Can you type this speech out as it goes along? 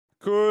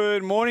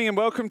Good morning and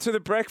welcome to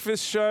the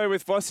Breakfast Show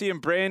with Vossi and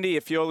Brandy.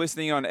 If you're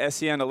listening on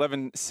SEN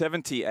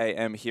 1170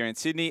 AM here in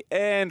Sydney,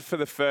 and for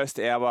the first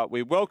hour,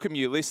 we welcome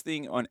you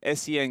listening on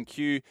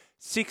SENQ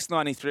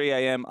 693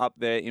 AM up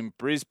there in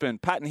Brisbane.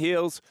 Pat and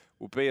Heels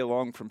will be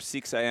along from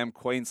 6 AM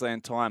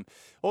Queensland time.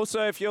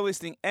 Also, if you're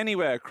listening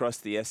anywhere across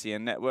the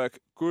SEN network,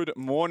 good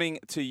morning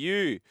to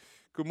you.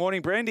 Good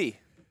morning, Brandy.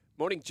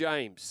 Morning,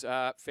 James.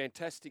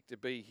 Fantastic to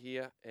be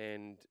here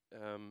and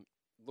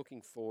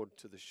looking forward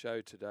to the show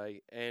today.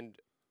 And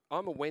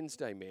I'm a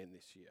Wednesday man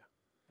this year.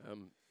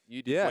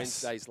 You did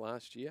Wednesdays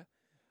last year.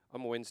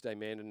 I'm a Wednesday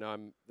man,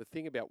 and the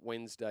thing about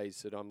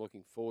Wednesdays that I'm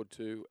looking forward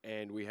to,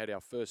 and we had our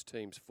first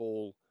teams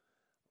fall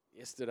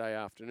yesterday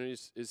afternoon,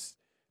 is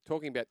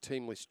talking about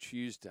Team List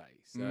Tuesday.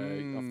 So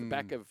off the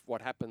back of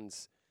what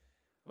happens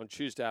on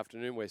Tuesday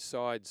afternoon, where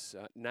sides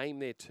name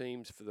their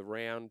teams for the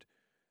round,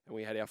 and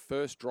we had our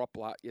first drop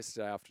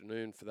yesterday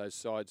afternoon for those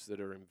sides that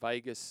are in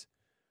Vegas.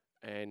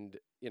 And,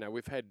 you know,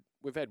 we've had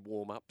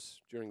warm-ups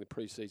during the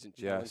preseason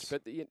challenge,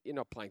 but you're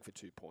not playing for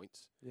 2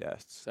 points.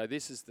 Yes. So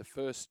this is the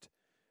first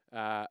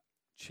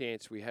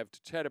chance we have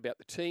to chat about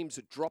the teams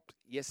that dropped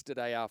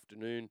yesterday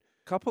afternoon.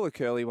 Couple of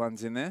curly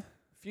ones in there.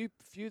 Few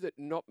that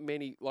not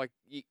many, like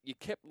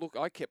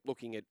I kept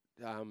looking at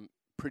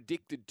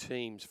predicted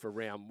teams for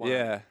round one.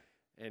 Yeah.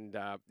 And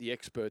the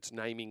experts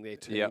naming their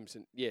teams.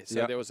 Yep.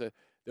 So there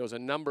was a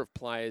number of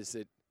players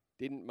that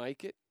didn't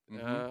make it.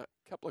 Mm-hmm.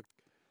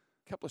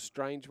 Couple of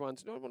strange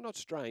ones. No, well, not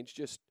strange,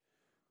 just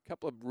a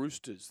couple of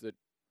roosters that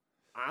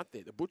aren't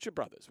there. The Butcher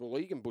brothers. Well,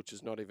 Egan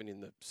Butcher's not even in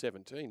the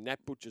 17. Nat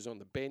Butcher's on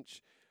the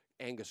bench.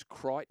 Angus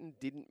Crichton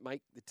didn't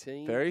make the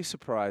team. Very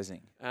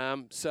surprising.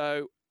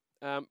 So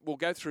we'll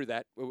go through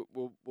that.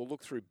 We'll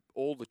look through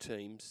all the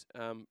teams.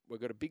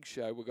 We've got a big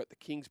show. We've got the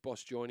Kings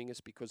boss joining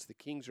us because the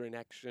Kings are in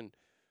action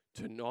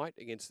tonight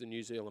against the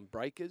New Zealand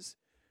Breakers.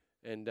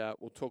 And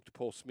we'll talk to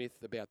Paul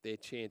Smith about their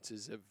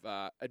chances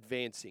of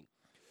advancing.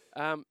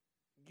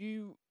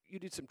 You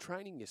did some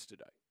training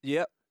yesterday.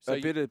 Yep, so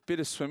a bit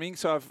of swimming.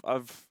 So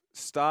I've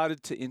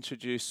started to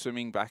introduce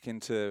swimming back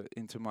into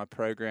my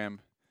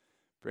program,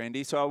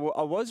 Brandy. So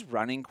I was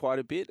running quite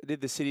a bit. I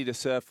did the City to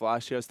Surf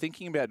last year. I was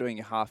thinking about doing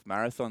a half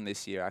marathon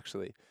this year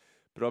actually,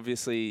 but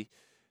obviously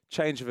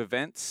change of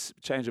events,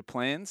 change of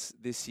plans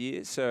this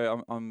year.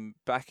 So I'm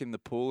back in the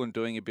pool and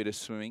doing a bit of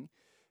swimming.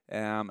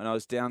 And I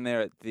was down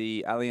there at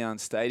the Allianz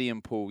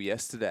Stadium pool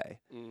yesterday,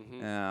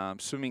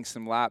 swimming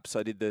some laps.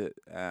 I did the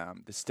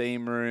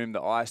steam room,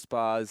 the ice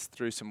bars,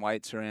 threw some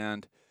weights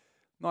around.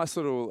 Nice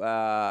little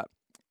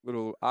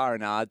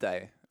R&R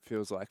day,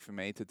 feels like, for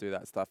me to do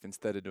that stuff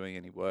instead of doing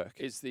any work.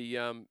 Is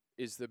the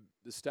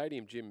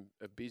stadium gym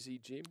a busy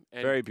gym?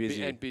 And very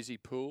busy. And busy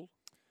pool?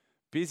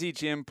 Busy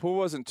gym. Pool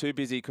wasn't too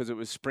busy because it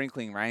was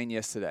sprinkling rain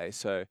yesterday,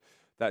 so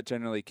that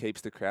generally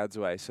keeps the crowds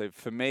away. So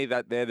for me,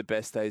 they're the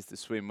best days to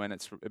swim, when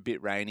it's a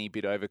bit rainy, a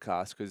bit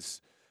overcast, because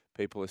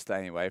people are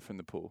staying away from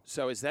the pool.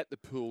 So is that the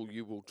pool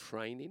you will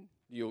train in?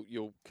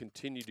 You'll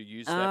continue to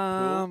use that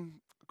pool?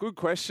 Good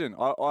question.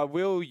 I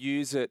will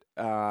use it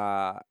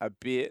a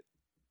bit.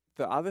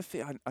 The other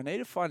thing, I need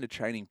to find a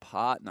training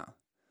partner, a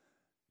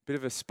bit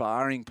of a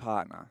sparring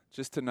partner,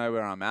 just to know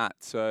where I'm at.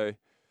 So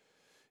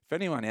if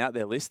anyone out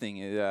there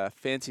listening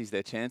fancies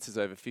their chances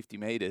over 50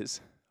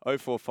 metres,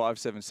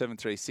 0457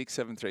 736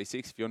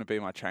 736 if you want to be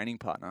my training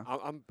partner.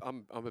 I'm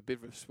a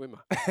bit of a swimmer.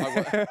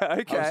 Okay.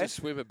 I was a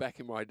swimmer back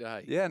in my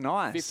day. Yeah,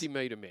 nice.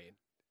 50-metre man.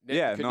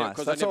 Nice.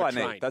 That's all I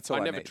need. That's all I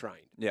need. I never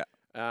trained. Yeah.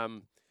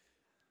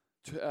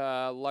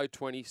 Low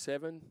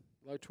 27.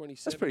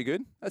 That's pretty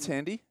good. That's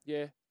handy.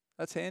 Yeah.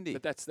 That's handy.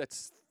 But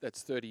that's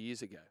 30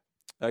 years ago.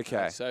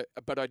 Okay.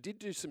 But I did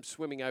do some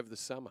swimming over the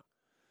summer.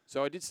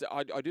 So I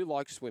do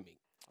like swimming.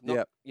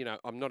 You know,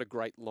 I'm not a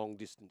great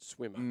long-distance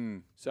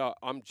swimmer. So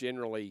I'm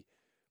generally,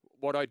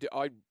 what I do,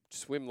 I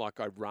swim like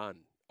I run.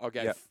 I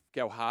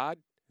go hard.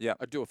 Yeah.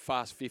 I do a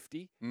fast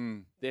 50.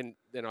 Then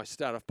I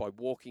start off by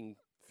walking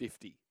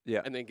 50.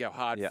 Yeah. And then go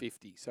hard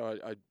 50.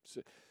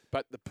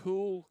 But the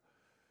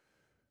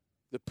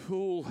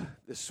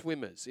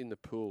swimmers in the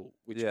pool,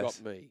 which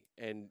got me,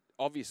 and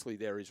obviously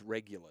there is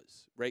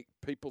regulars,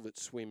 people that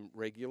swim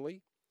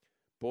regularly.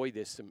 Boy,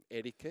 there's some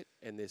etiquette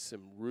and there's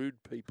some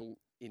rude people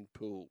in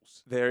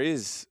pools. There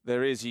is.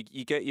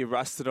 You get your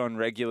rusted on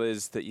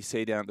regulars that you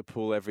see down at the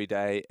pool every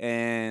day,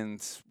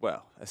 and,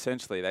 well,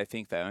 essentially they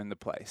think they own the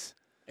place.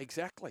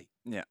 Exactly.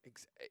 Yeah.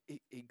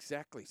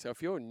 Exactly. So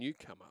if you're a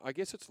newcomer, I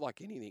guess it's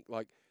like anything.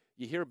 Like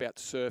you hear about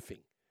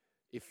surfing.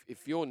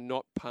 If you're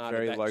not part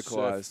very of that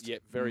localized.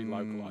 very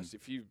localized.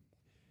 If you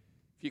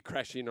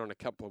crash in on a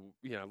couple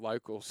of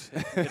locals,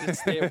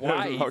 it's their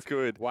wave. Not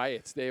good.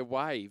 It's their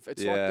wave.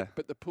 It's like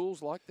but the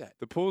pool's like that.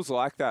 The pool's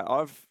like that.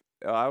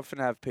 I often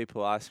have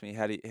people ask me,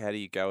 how do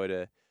you go at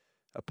a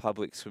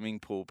public swimming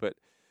pool? But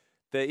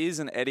there is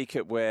an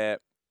etiquette where,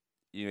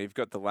 you've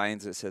got the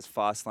lanes that says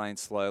fast lane,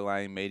 slow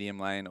lane, medium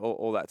lane,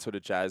 all that sort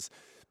of jazz.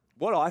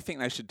 What I think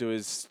they should do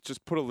is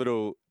just put a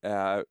little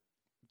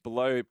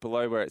below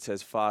where it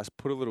says fast,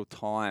 put a little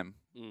time.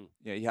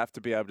 You have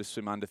to be able to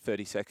swim under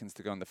 30 seconds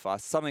to go on the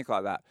fast, something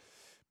like that.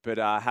 But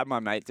I had my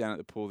mate down at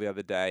the pool the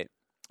other day,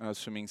 and I was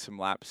swimming some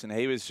laps, and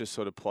he was just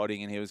sort of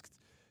plodding, and he was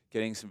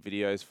getting some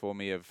videos for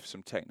me of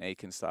some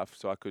technique and stuff,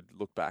 so I could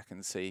look back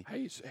and see. How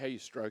you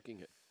stroking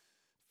it?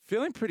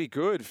 Feeling pretty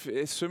good.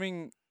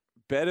 Swimming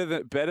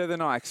better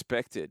than I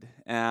expected.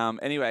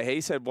 Anyway,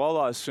 he said while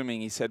I was swimming,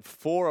 he said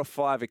 4 or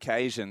 5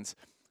 occasions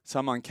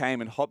someone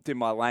came and hopped in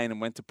my lane and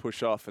went to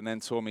push off, and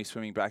then saw me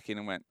swimming back in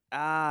and went,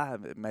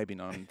 maybe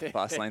not in the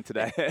fast lane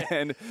today,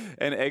 and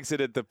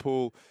exited the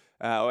pool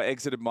or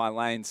exited my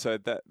lane. So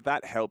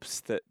that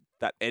helps that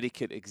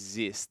etiquette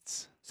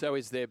exists. So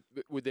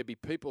would there be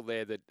people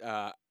there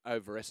that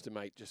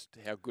overestimate just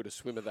how good a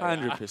swimmer they are?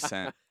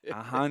 100%.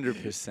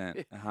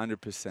 100%.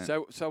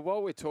 100%. So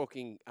while we're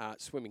talking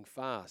swimming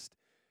fast,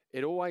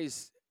 it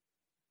always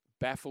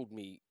baffled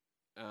me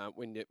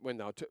when they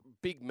were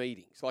big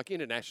meetings, like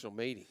international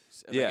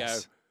meetings, and they go,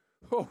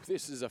 "Oh,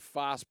 this is a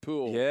fast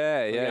pool."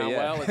 Yeah.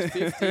 Well,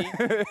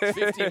 it's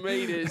 50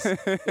 meters.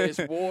 There's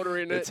water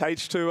in it. It's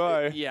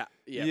H2O.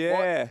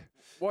 Yeah.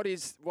 What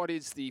is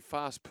the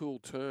fast pool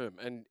term,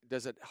 and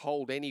does it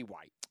hold any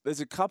weight? There's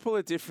a couple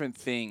of different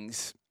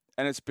things,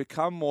 and it's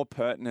become more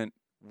pertinent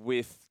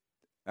with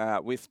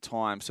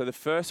time. So the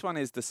first one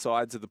is the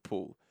sides of the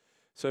pool.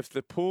 So if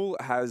the pool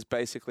has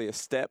basically a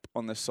step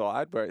on the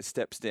side where it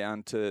steps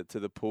down to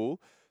the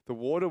pool, the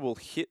water will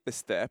hit the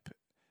step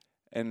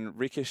and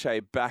ricochet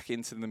back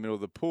into the middle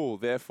of the pool,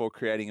 therefore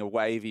creating a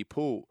wavy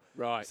pool.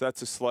 Right. So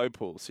that's a slow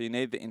pool. So you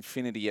need the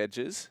infinity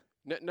edges.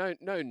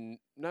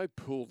 No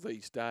pool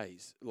these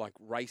days, like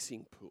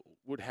racing pool,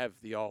 would have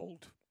the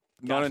old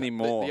gutter, not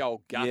anymore. The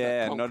old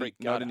gutter, concrete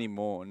gutter. Not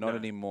anymore. Not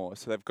anymore.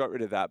 So they've got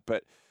rid of that.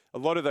 But a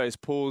lot of those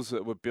pools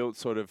that were built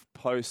sort of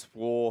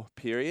post-war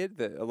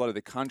period, a lot of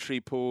the country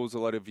pools, a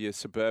lot of your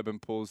suburban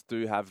pools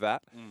do have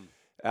that.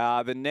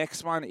 The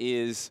next one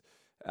is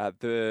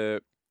the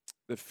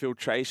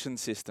filtration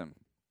system.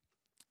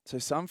 So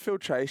some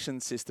filtration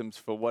systems,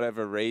 for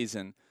whatever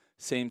reason,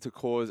 seem to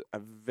cause a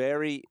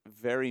very,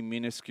 very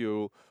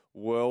minuscule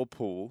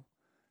whirlpool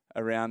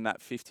around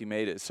that 50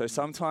 meters. So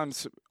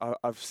sometimes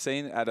I've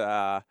seen at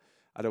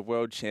a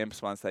World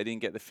Champs once, they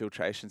didn't get the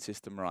filtration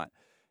system right.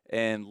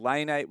 And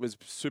lane 8 was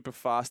super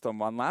fast on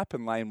one lap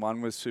and lane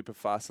 1 was super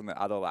fast on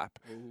the other lap.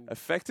 Ooh.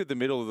 Affected the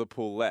middle of the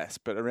pool less,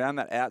 but around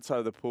that outside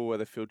of the pool where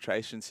the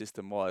filtration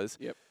system was,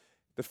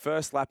 the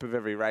first lap of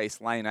every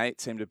race, lane 8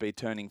 seemed to be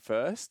turning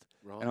first.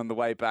 Right. And on the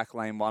way back,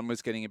 lane 1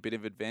 was getting a bit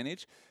of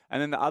advantage. And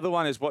then the other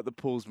one is what the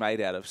pool's made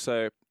out of.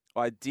 So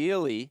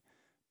ideally,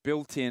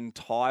 built-in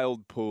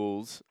tiled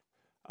pools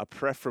are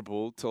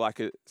preferable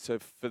to so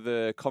for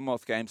the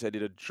Commonwealth Games, they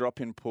did a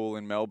drop-in pool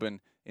in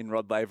Melbourne in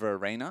Rod Laver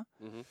Arena.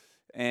 Mm-hmm.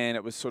 And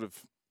it was sort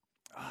of,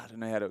 I don't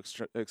know how to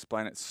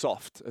explain it,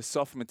 a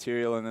soft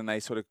material, and then they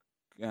sort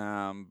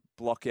of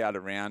block out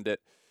around it,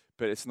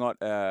 but it's not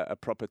a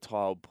proper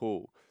tiled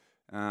pool.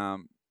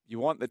 You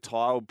want the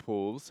tiled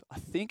pools. I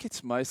think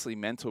it's mostly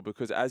mental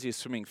because as you're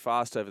swimming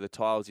fast over the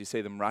tiles, you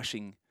see them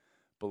rushing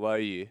below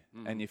you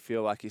and you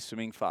feel like you're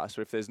swimming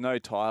faster. If there's no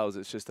tiles,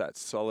 it's just that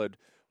solid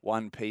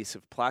one piece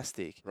of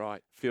plastic.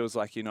 Right. Feels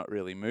like you're not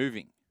really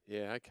moving.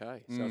 Yeah,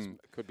 okay. So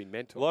it could be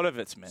mental. A lot of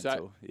it's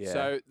mental,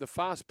 So the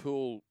fast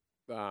pool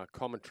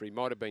commentary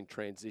might have been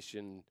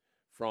transitioned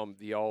from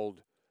the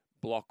old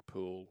block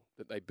pool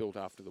that they built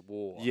after the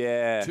war.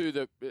 Yeah.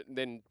 To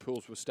then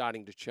pools were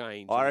starting to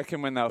change. I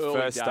reckon when they were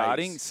first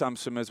starting, some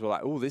swimmers were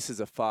like, "Oh, this is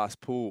a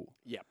fast pool."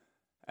 Yep.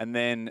 And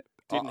then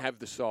didn't have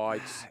the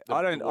sides.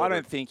 I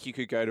don't think you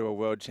could go to a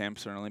World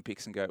Champs or an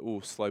Olympics and go, "Oh,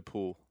 slow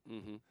pool."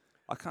 Mm-hmm.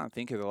 I can't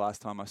think of the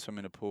last time I swam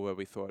in a pool where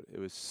we thought it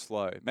was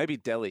slow. Maybe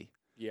Delhi.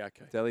 Yeah,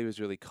 okay. Delhi was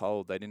really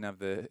cold. They didn't have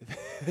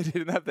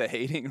the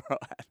heating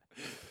right.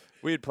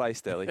 Weird place,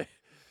 Delhi.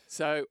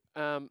 So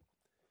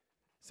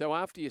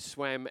after you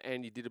swam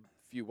and you did a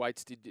few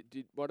weights,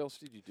 what else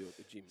did you do at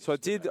the gym? So I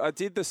did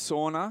the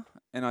sauna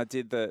and I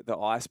did the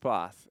ice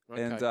bath.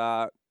 Okay. And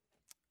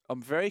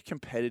I'm very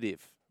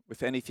competitive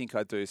with anything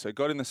I do. So I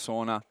got in the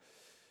sauna.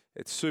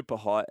 It's super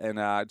hot, and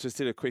just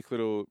did a quick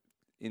little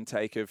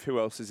intake of who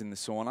else is in the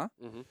sauna.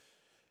 Mm-hmm.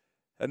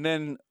 And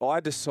then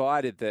I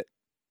decided that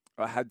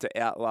I had to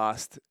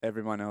outlast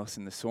everyone else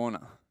in the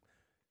sauna.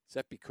 Is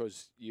that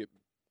because you're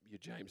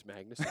James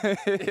Magnus?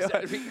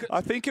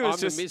 I think it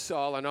was I'm a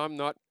missile, and I'm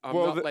not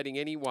letting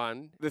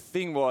anyone. The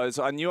thing was,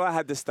 I knew I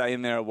had to stay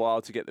in there a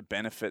while to get the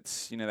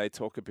benefits. You know, they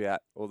talk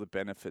about all the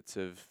benefits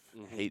of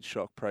heat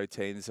shock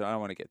proteins. I don't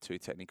want to get too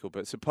technical,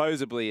 but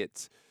supposedly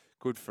it's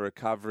good for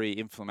recovery,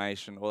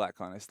 inflammation, all that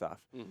kind of stuff.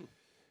 Mm-hmm.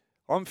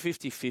 I'm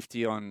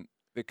 50-50 on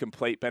the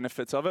complete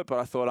benefits of it, but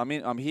I thought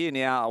I'm here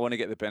now. I want to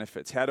get the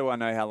benefits. How do I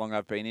know how long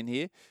I've been in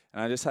here?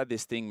 And I just had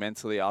this thing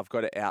mentally. I've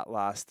got to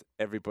outlast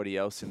everybody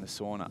else in the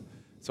sauna.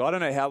 So I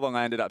don't know how long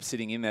I ended up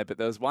sitting in there, but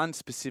there was one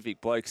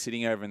specific bloke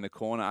sitting over in the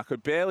corner. I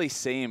could barely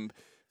see him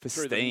for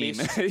through the steam.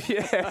 mist.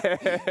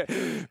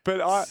 Yeah.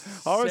 But I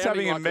was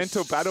having a Sounding like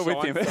mental battle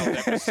with him.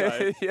 Seinfeld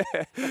episode. Yeah.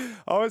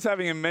 I was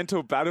having a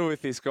mental battle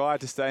with this guy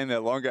to stay in there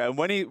longer. And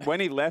when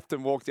he left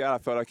and walked out, I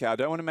thought, okay, I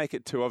don't want to make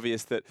it too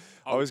obvious that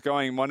I was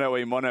going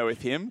mono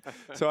with him.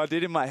 So I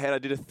did in my head, I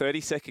did a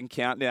 30-second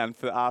countdown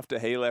for after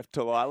he left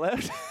till I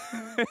left.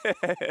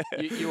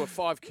 You were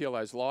 5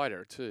 kilos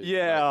lighter too.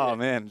 Yeah, Like, oh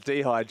man,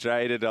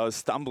 dehydrated. I was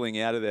stumbling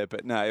out of there,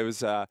 but no, it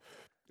was a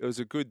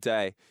good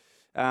day.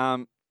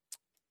 Hey,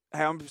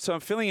 I'm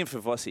filling in for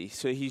Vossi,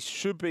 so he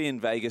should be in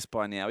Vegas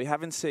by now. We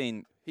haven't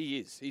seen. He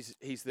is. He's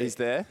there. He's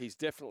there? He's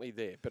definitely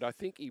there. But I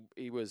think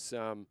he was.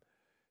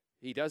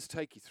 He does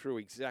take you through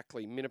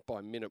exactly minute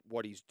by minute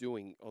what he's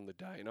doing on the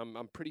day, and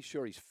I'm pretty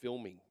sure he's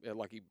filming.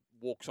 Like he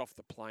walks off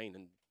the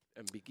plane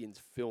and begins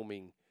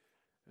filming.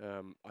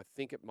 I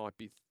think it might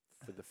be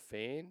for the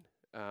fan,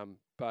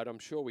 but I'm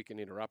sure we can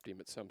interrupt him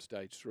at some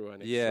stage through our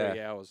next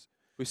 3 hours.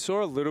 We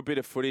saw a little bit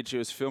of footage. He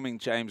was filming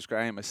James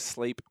Graham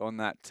asleep on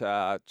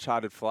that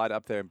chartered flight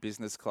up there in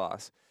business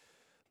class.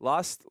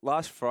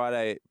 Last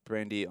Friday,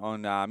 Brandy,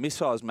 on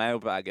Missiles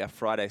Mailbag, our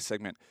Friday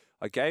segment,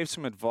 I gave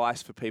some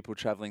advice for people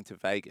travelling to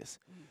Vegas.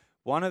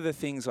 One of the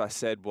things I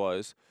said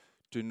was,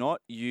 do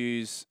not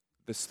use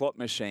the slot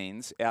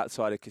machines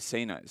outside of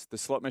casinos. The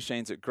slot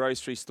machines at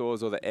grocery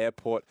stores or the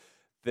airport,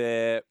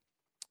 they're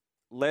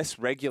less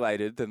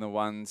regulated than the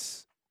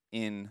ones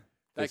in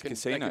those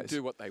casinos. They can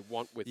do what they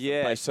want with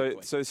them, so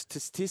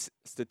basically.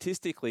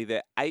 Statistically,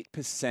 they're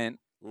 8%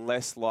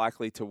 less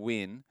likely to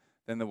win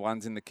than the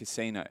ones in the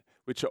casino,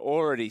 which are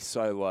already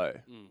so low.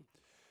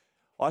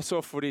 I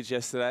saw footage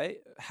yesterday.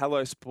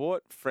 Hello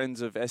Sport,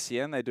 friends of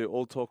SEN, they do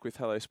All Talk with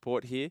Hello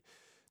Sport here.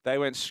 They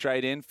went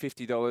straight in,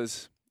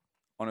 $50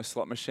 on a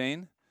slot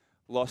machine.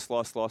 Lost.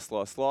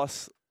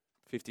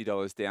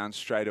 $50 down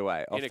straight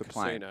away off the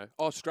plane. Casino.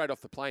 Oh, straight off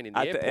the plane in the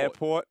airport. At the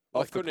airport,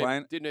 off the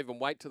plane. Didn't even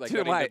wait till they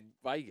got into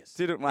Vegas.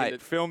 Didn't wait.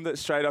 Filmed it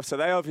straight off. So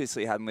they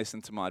obviously hadn't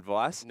listened to my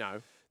advice.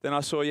 No. Then I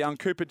saw young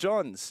Cooper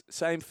Johns.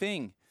 Same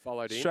thing.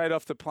 Followed in. Straight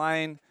off the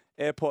plane,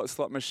 airport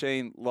slot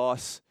machine,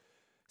 loss.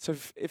 So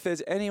if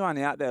there's anyone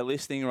out there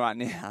listening right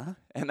now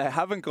and they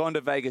haven't gone to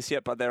Vegas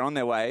yet, but they're on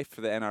their way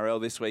for the NRL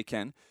this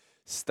weekend,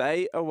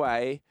 stay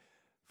away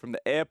from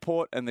the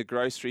airport and the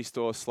grocery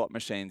store slot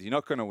machines. You're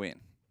not going to win.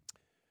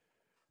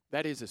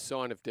 That is a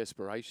sign of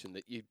desperation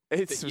that you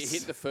hit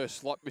the first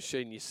slot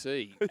machine you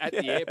see at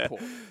the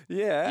airport.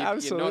 Yeah,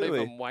 absolutely. You're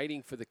not even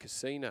waiting for the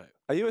casino.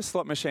 Are you a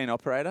slot machine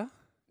operator?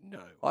 No.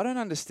 I don't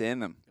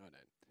understand them. I don't.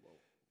 Well,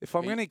 if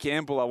I'm going to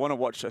gamble, I want to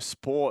watch a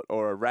sport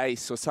or a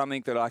race or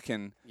something that I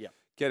can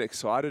get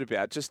excited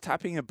about. Just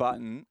tapping a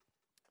button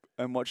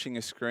and watching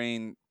a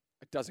screen.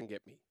 It doesn't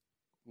get me.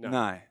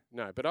 No.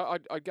 But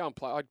I'd go and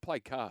play. I'd play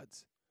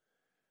cards.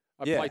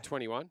 I'd play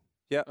 21.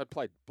 Yeah. I'd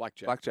play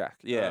blackjack. Blackjack,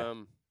 yeah.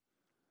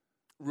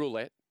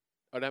 Roulette.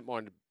 I don't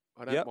mind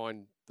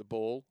the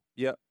ball.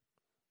 Yep.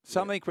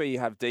 Something where you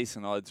have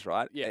decent odds,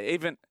 right? Yeah.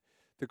 Even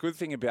the good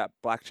thing about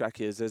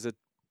blackjack is there's a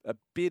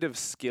bit of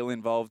skill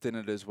involved in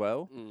it as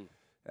well.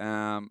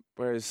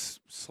 Whereas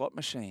slot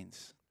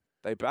machines,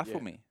 they baffle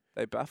me.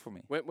 They baffle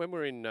me. When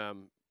we're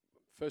in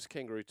first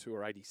Kangaroo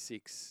Tour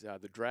 86,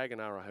 the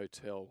Dragonara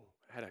Hotel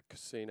had a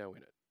casino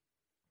in it.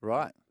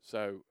 Right.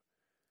 So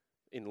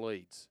in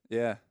Leeds.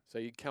 Yeah. So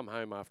you'd come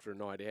home after a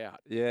night out.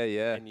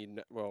 Yeah. And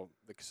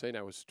the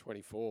casino was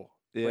 24.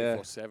 Yeah.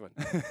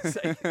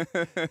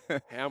 24/7. So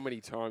how many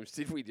times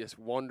did we just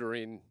wander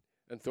in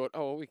and thought,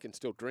 oh, well, we can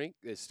still drink.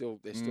 They're still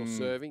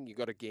serving. You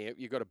got to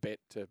gamble. You got to bet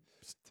to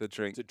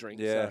drink.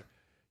 Yeah. So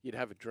you'd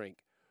have a drink.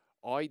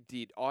 I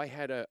did. I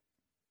had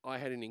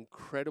an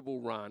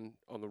incredible run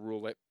on the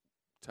roulette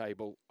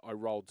table. I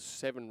rolled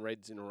 7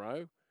 reds in a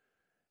row,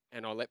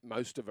 and I let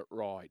most of it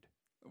ride.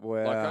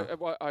 Wow.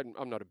 Like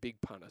I'm not a big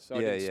punter, so I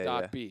didn't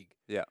start big.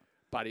 Yeah.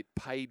 But it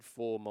paid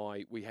for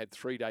we had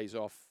 3 days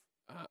off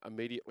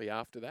immediately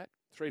after that.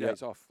 3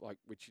 days off,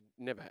 which you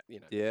never had,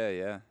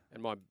 Yeah.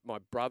 And my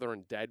brother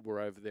and dad were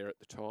over there at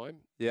the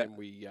time. Yeah. And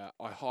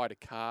I hired a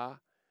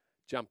car,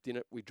 jumped in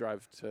it. We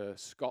drove to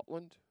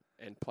Scotland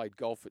and played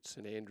golf at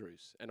St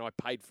Andrews. And I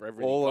paid for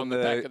everything all on the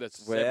back of the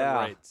 7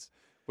 reds.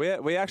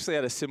 We actually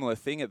had a similar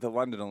thing at the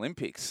London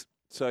Olympics.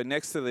 So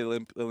next to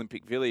the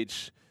Olympic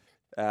Village,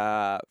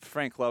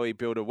 Frank Lowy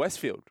built a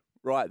Westfield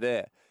right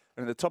there.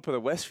 And at the top of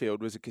the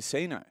Westfield was a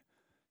casino.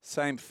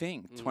 Same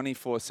thing,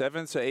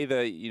 24/7. So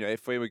either,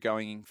 if we were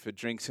going for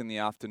drinks in the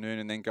afternoon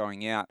and then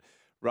going out,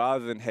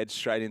 rather than head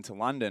straight into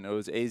London, it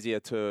was easier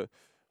to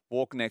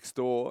walk next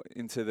door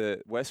into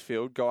the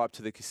Westfield, go up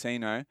to the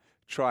casino,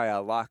 try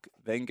our luck,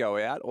 then go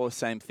out. Or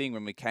same thing,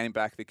 when we came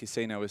back, the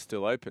casino was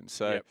still open.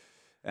 So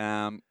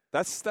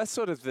that's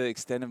sort of the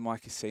extent of my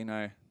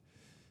casino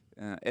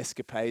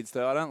escapades,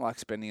 though. I don't like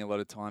spending a lot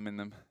of time in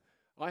them.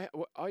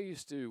 I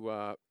used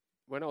to,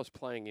 when I was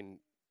playing in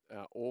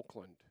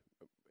Auckland,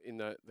 in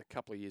the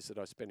couple of years that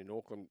I spent in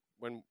Auckland,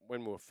 when we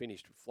were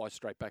finished, we'd fly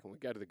straight back and we'd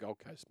go to the Gold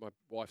Coast. My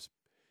wife's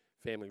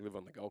family live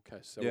on the Gold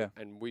Coast, so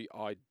and we'd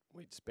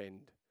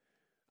spend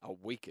a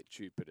week at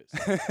Jupiter's.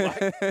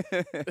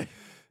 Like,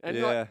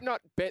 and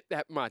not bet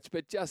that much,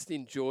 but just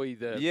enjoy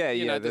the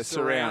the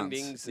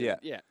surroundings. Yeah.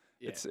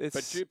 It's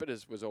but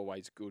Jupiter's was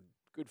always good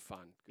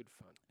fun.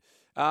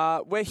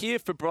 We're here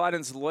for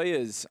Bryden's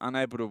Lawyers.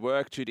 Unable to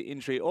work due to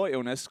injury or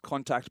illness,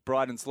 contact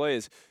Bryden's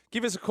Lawyers.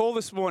 Give us a call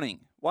this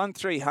morning,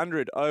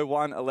 1300 01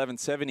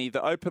 1170.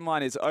 The open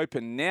line is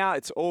open now.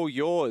 It's all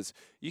yours.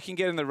 You can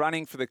get in the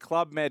running for the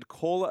Club Med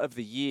Caller of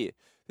the Year.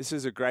 This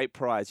is a great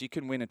prize. You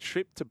can win a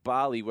trip to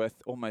Bali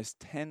worth almost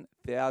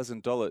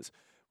 $10,000.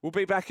 We'll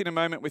be back in a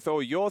moment with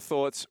all your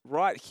thoughts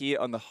right here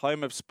on the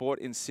home of sport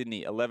in Sydney,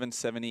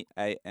 1170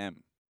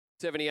 AM.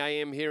 70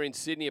 a.m. here in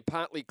Sydney. A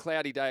partly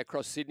cloudy day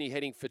across Sydney,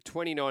 heading for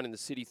 29 in the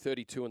city,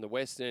 32 in the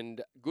west.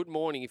 And good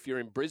morning if you're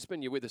in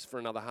Brisbane. You're with us for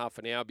another half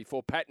an hour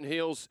before Patton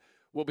Hills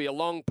will be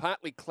along.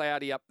 Partly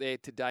cloudy up there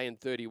today and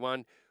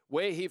 31.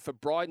 We're here for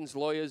Bryden's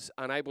Lawyers.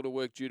 Unable to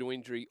work due to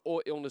injury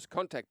or illness,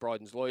 contact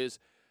Bryden's Lawyers.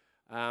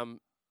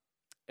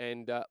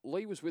 And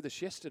Lee was with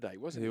us yesterday,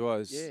 wasn't he? He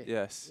was,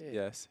 yes.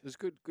 It was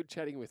good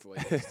chatting with Lee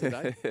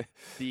yesterday.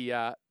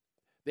 The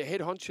head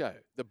honcho,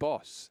 the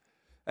boss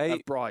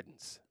of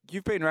Bryden's.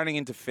 You've been running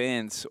into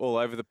fans all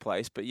over the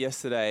place, but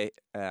yesterday,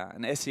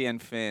 an SEN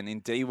fan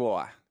in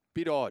DY.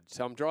 Bit odd.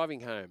 So I'm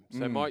driving home.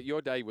 So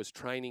your day was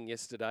training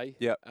yesterday.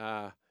 Yep.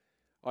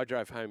 I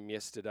drove home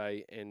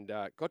yesterday and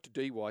got to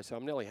DY, so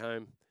I'm nearly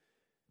home.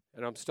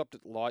 And I'm stopped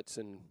at the lights,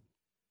 and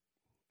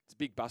it's a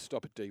big bus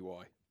stop at DY.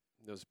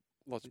 There was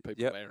lots of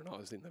people there, and I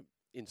was in the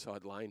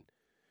inside lane.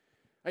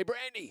 Hey,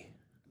 Brandy,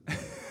 is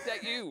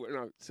that you? And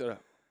I sort of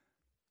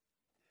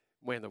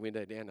wound the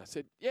window down. I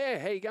said, yeah,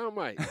 how you going,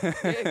 mate?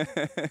 Yeah,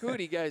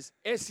 good. He goes,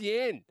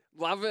 SEN,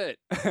 love it.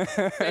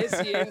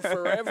 SEN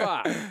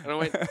forever. And I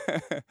went,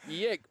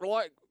 yeah,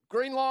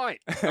 green light.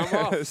 I'm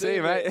off. See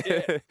you, mate.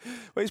 Yeah.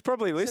 Well, he's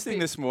probably listening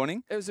this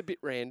morning. It was a bit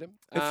random.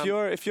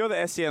 If you're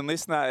the SEN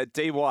listener at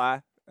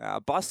DY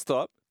bus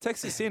stop,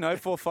 text us in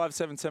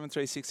 0457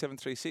 736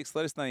 736.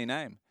 Let us know your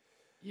name.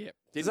 Yeah.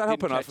 Does that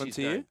happen often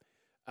to you?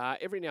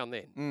 Every now and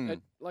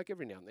then.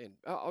 Every now and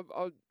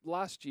then.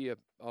 Last year,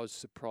 I was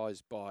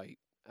surprised by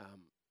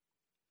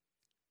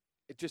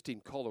just in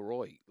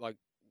Collaroy,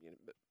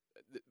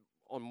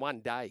 on one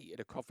day at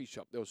a coffee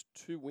shop, there was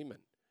two women.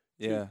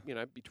 Yeah.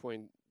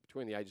 Between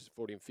the ages of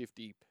 40 and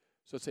 50.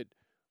 So I said,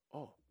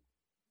 oh,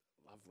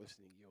 love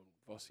listening to you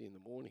on Vossi in the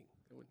morning.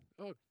 I went,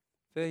 oh,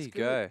 there you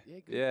go.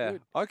 Yeah,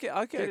 good.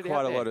 I get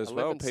quite a lot as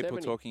well, people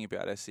talking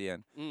about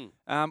SEN.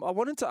 I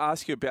wanted to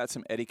ask you about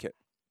some etiquette.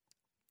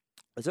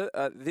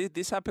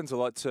 This happens a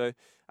lot. So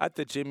at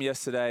the gym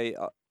yesterday,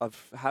 I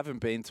haven't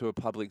been to a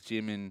public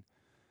gym in...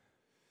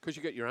 Because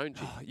you got your own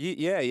gym.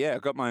 Yeah,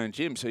 I've got my own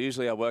gym. So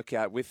usually I work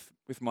out with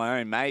my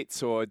own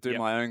mates or do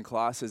my own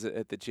classes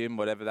at the gym,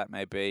 whatever that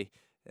may be.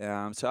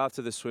 So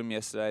after the swim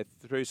yesterday,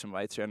 threw some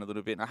weights around a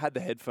little bit, and I had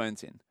the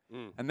headphones in.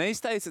 And these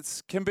days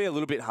it can be a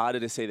little bit harder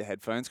to see the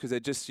headphones because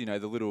they're just, the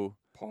little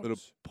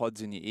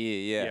pods in your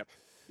ear.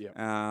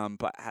 Yeah.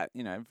 But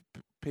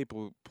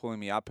people pulling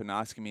me up and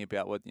asking me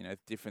about what,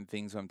 different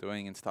things I'm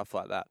doing and stuff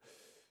like that.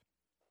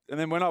 And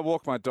then when I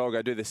walk my dog,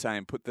 I do the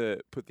same. Put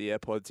the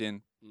AirPods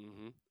in,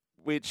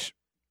 which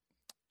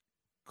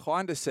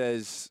kind of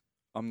says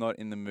I'm not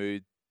in the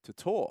mood to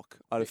talk,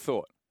 I'd have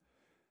thought.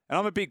 And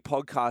I'm a big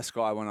podcast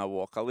guy when I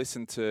walk. I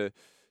listen to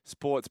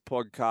sports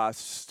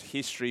podcasts,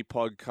 history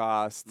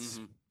podcasts,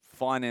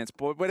 finance,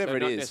 whatever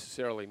it is. Not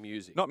necessarily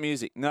music. Not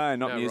music. No,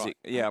 not music.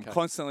 Right. Yeah, okay. I'm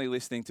constantly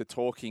listening to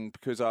talking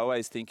because I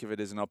always think of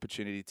it as an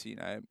opportunity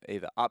to,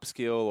 either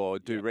upskill or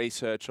do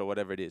research or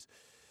whatever it is.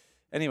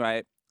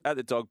 Anyway, at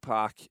the dog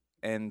park,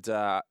 and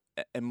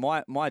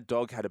my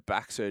dog had a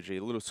back surgery,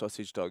 a little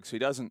sausage dog, so he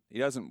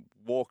doesn't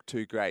walk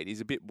too great.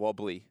 He's a bit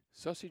wobbly.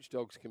 Sausage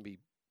dogs can be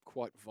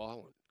quite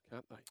violent,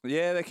 can't they?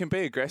 Yeah, they can be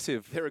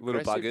aggressive. They're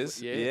little aggressive,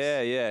 buggers.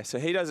 yes. Yeah. So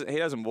he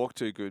doesn't walk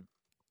too good.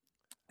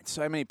 And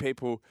so many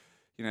people,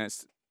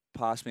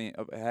 pass me.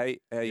 Hey,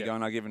 how you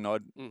going? I give a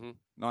nod.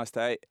 Nice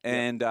day.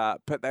 And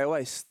but they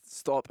always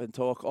stop and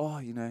talk. Oh,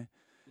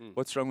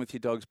 what's wrong with your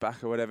dog's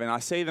back or whatever? And I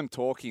see them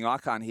talking. I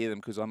can't hear them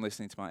because I'm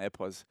listening to my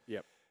AirPods.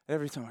 Yep.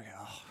 Every time I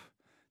go,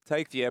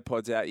 take the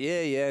AirPods out.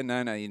 Yeah.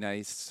 No.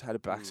 He's had a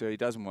back surgery. He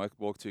doesn't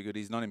walk too good.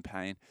 He's not in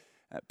pain.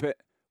 But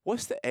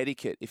what's the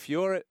etiquette if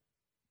you're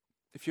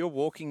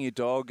walking your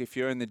dog, if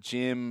you're in the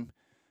gym,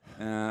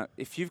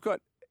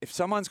 if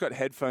someone's got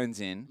headphones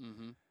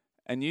in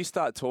and you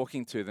start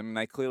talking to them and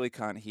they clearly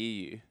can't hear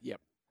you? Yep.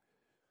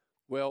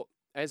 Well,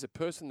 as a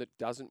person that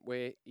doesn't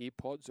wear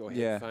earpods or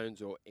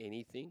headphones or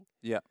anything,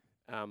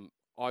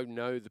 I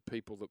know the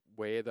people that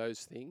wear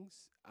those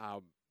things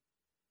are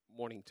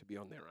wanting to be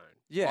on their own.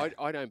 Yeah.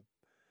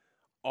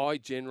 I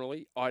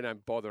generally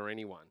don't bother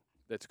anyone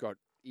that's got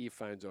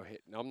earphones or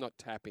I'm not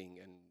tapping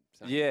and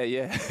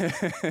saying,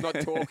 not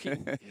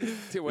talking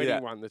to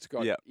anyone that's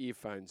got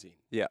earphones in.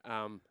 Yeah.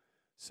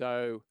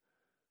 So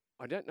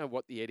I don't know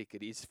what the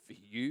etiquette is for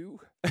you.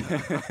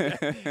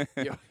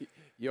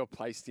 You're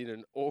placed in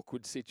an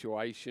awkward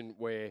situation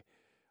where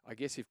I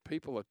guess if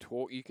people are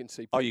talking, you can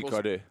see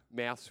people's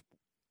mouths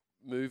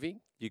moving.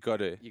 You got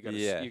to. You got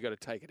to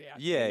take it out.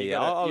 Yeah,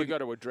 You got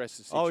to address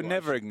the situation. I would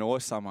never ignore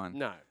someone.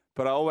 No.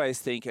 But I always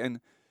think,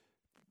 and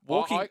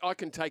walking. I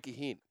can take a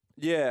hint.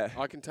 Yeah.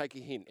 I can take a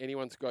hint.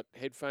 Anyone's got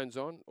headphones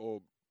on,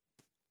 or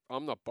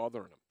I'm not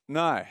bothering them.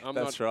 No,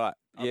 that's right.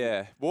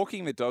 Yeah,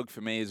 walking the dog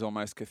for me is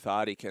almost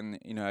cathartic, and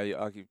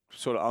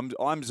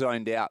I'm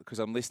zoned out because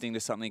I'm listening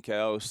to something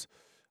else.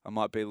 I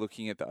might be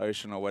looking at the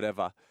ocean or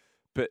whatever.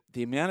 But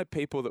the amount of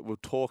people that will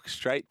talk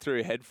straight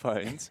through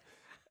headphones,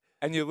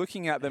 and you're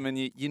looking at them and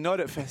you nod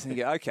at first and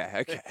you go,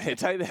 okay,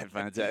 take the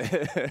headphones out.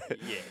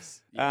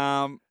 Yes.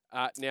 Yeah.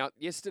 Now,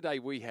 yesterday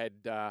we had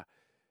the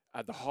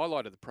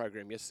highlight of the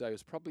program yesterday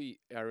was probably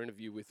our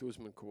interview with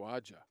Usman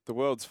Khawaja. The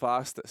world's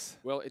fastest.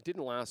 Well, it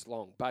didn't last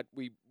long, but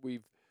we've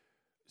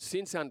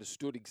since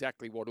understood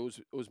exactly what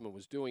Usman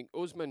was doing.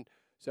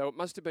 So it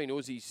must have been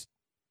Uzi's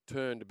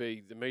turn to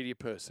be the media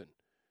person.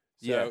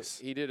 So yes.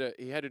 He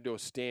had to do a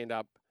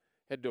stand-up,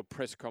 had to do a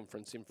press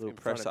conference in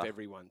front of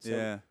everyone. So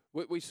yeah.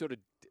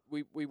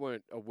 we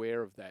weren't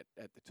aware of that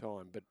at the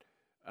time, but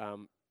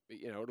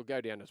it'll go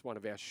down as one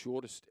of our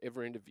shortest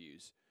ever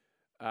interviews.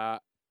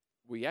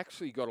 We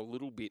actually got a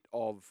little bit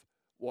of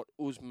what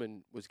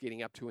Usman was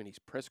getting up to in his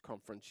press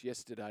conference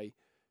yesterday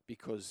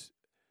because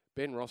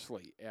Ben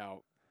Rossley,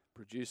 our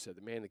producer,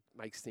 the man that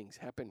makes things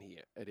happen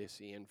here at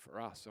SEN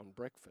for us on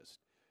breakfast,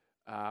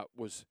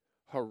 was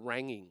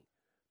haranguing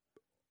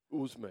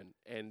Usman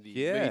and the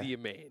media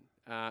man.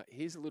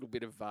 Here's a little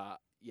bit of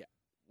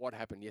what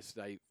happened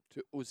yesterday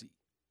to Uzi.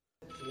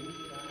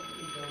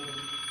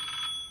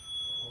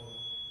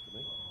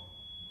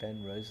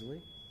 Ben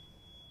Rossley?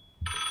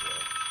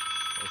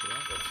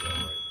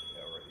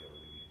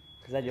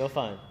 Is that your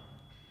phone?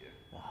 Yeah.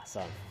 Oh,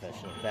 so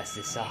unprofessional. That's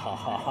just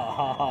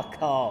Cole.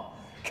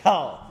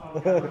 Cole.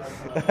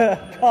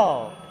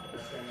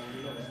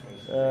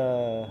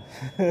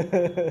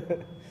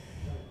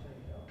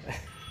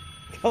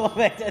 Come on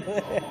back to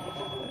there.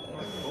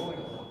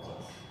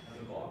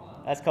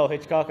 That's Cole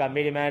Hitchcock. I'm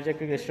media manager,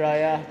 Cricket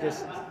Australia.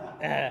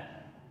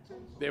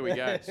 There we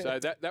go. So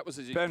that was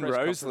his Ben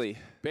Rossley.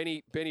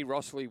 Benny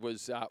Rossley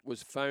was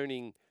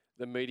phoning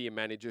the media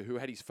manager who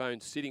had his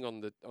phone sitting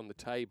on the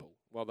table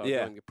while they were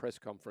doing the press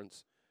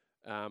conference,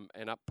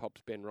 and up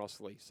pops Ben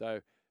Rossley.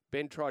 So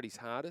Ben tried his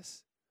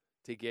hardest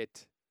to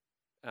get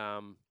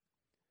us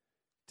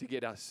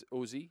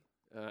Uzi,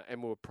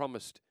 and we were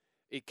promised.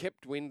 It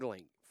kept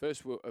dwindling.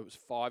 First, it was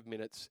 5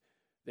 minutes.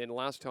 Then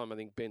last time I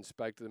think Ben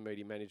spoke to the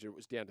media manager, it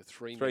was down to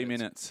 3 minutes. 3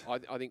 minutes. I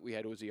think we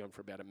had Uzi on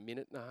for about a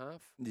minute and a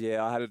half.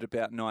 Yeah, I had it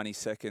about 90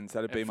 seconds.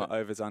 That'd be my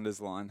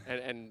overs-unders line.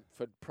 And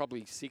for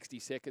probably 60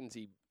 seconds,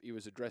 he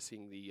was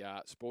addressing the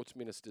sports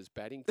minister's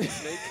batting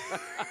technique.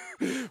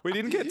 We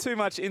didn't get too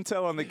much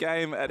intel on the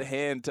game at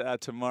hand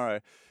tomorrow.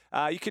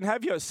 You can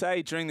have your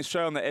say during the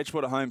show on the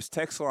Edgewater Homes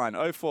text line,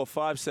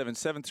 0457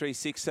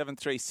 736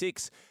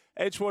 736.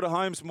 Edgewater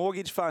Homes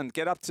Mortgage Fund.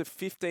 Get up to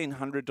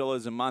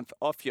 $1,500 a month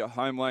off your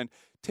home loan.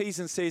 T's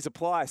and C's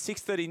apply.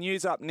 6:30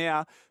 news up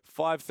now,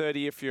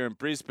 5:30 if you're in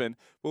Brisbane.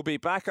 We'll be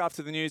back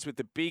after the news with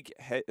the big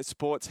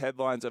sports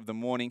headlines of the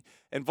morning.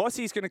 And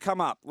Vossi's going to come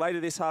up later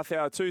this half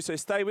hour too, so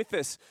stay with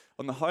us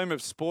on the home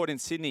of sport in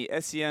Sydney,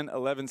 SEN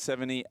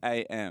 1170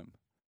 AM.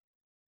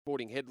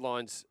 Sporting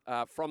headlines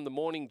from the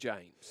morning,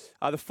 James.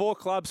 The 4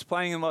 clubs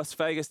playing in Las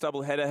Vegas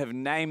doubleheader have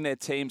named their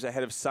teams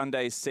ahead of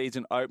Sunday's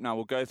season opener.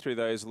 We'll go through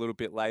those a little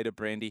bit later,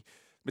 Brandy.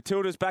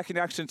 Matilda's back in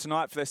action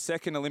tonight for their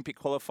second Olympic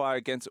qualifier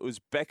against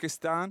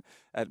Uzbekistan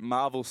at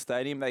Marvel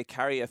Stadium. They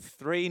carry a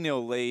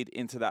 3-0 lead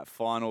into that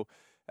final.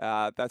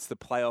 That's the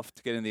playoff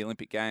to get in the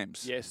Olympic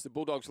Games. Yes, the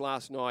Bulldogs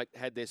last night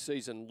had their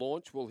season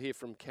launch. We'll hear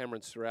from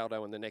Cameron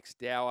Ciraldo in the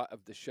next hour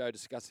of the show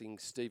discussing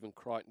Stephen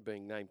Crichton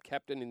being named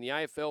captain. In the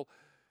AFL,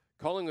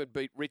 Collingwood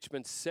beat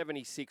Richmond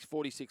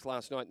 76-46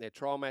 last night in their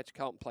trial match.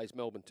 Carlton plays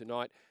Melbourne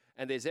tonight.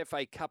 And there's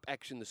FA Cup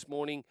action this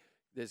morning.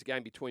 There's a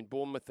game between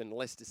Bournemouth and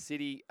Leicester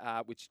City,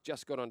 which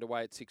just got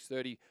underway at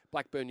 6:30.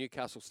 Blackburn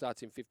Newcastle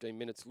starts in 15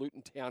 minutes.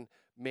 Luton Town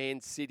Man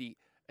City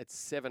at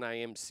 7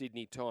 a.m.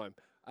 Sydney time.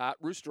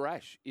 Rooster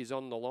Ash is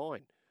on the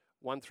line.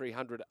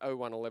 1300 01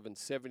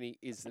 1170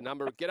 is the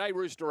number. G'day,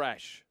 Rooster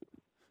Ash.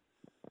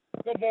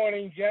 Good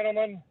morning,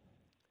 gentlemen.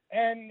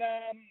 And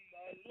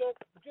look,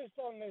 just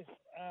on this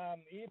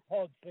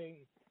earpod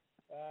thing,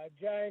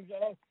 James,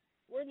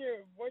 when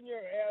you're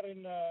out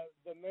in the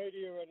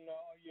media and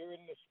you're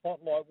in the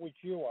spotlight, which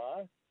you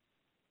are,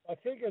 I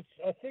think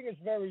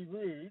it's very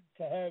rude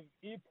to have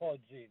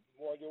earpods in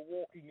while you're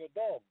walking your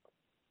dog.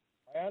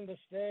 I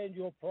understand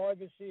your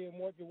privacy and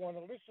what you want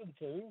to listen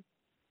to,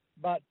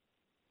 but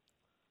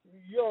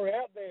you're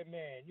out there,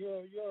 man.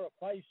 You're a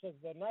face of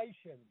the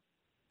nation.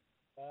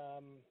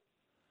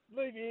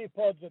 Leave your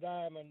earpods at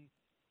home, and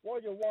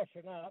while you're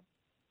washing up,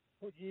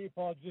 put your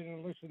earpods in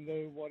and listen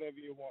to whatever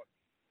you want.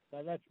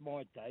 So that's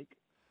my take.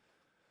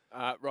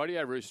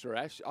 Radio Rooster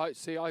Ash.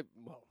 It's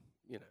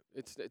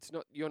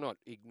not. You're not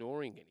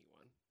ignoring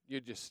anyone. You're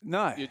just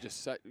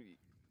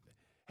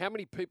how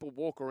many people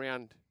walk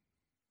around?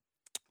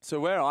 So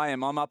where I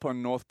am, I'm up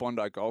on North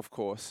Bondi Golf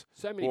Course.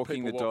 So many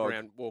walking people the walk dog.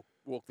 around,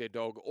 walk their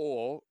dog,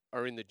 or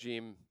are in the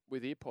gym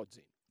with earpods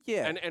in.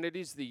 Yeah. And it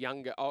is the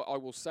younger. I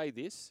will say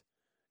this: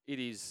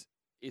 it's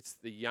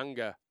the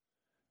younger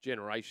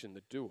generation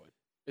that do it.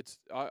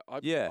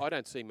 I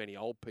don't see many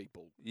old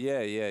people.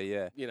 Yeah.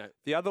 You know,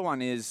 The other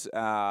one is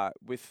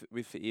with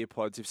the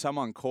earpods. If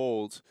someone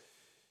calls,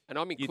 and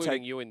I'm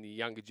including you in the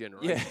younger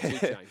generation yeah,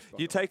 too, James.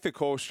 you take the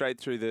call straight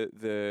through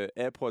the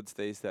AirPods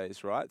these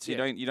days, right? So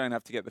Yeah. you don't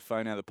have to get the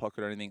phone out of the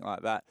pocket or anything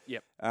like that.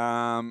 Yep.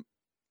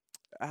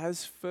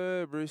 As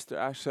for Rooster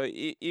Ash, so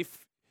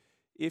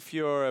if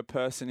you're a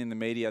person in the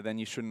media, then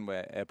you shouldn't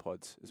wear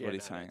AirPods, is what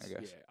he's saying, I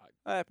guess.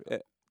 Yeah,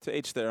 To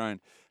each their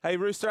own. Hey,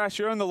 Rooster Ash,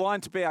 you're on the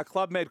line to be our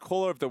Club Med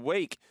Caller of the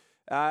Week.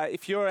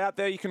 If you're out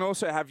there, you can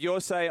also have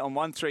your say on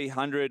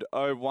 1300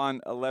 01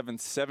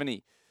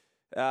 1170.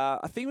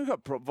 I think we've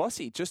got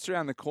Vossi just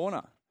around the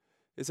corner.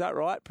 Is that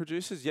right,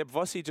 producers? Yep,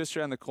 Vossi just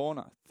around the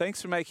corner.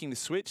 Thanks for making the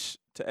switch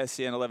to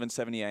SCN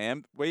 1170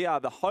 AM. We are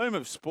the home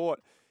of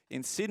sport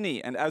in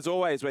Sydney, and as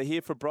always, we're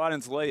here for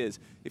Bryden's Lawyers.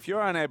 If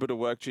you're unable to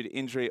work due to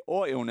injury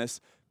or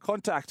illness,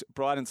 contact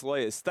Bryden's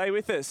Lawyers. Stay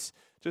with us.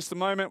 Just a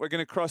moment, we're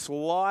going to cross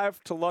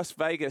live to Las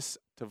Vegas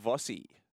to Vossi.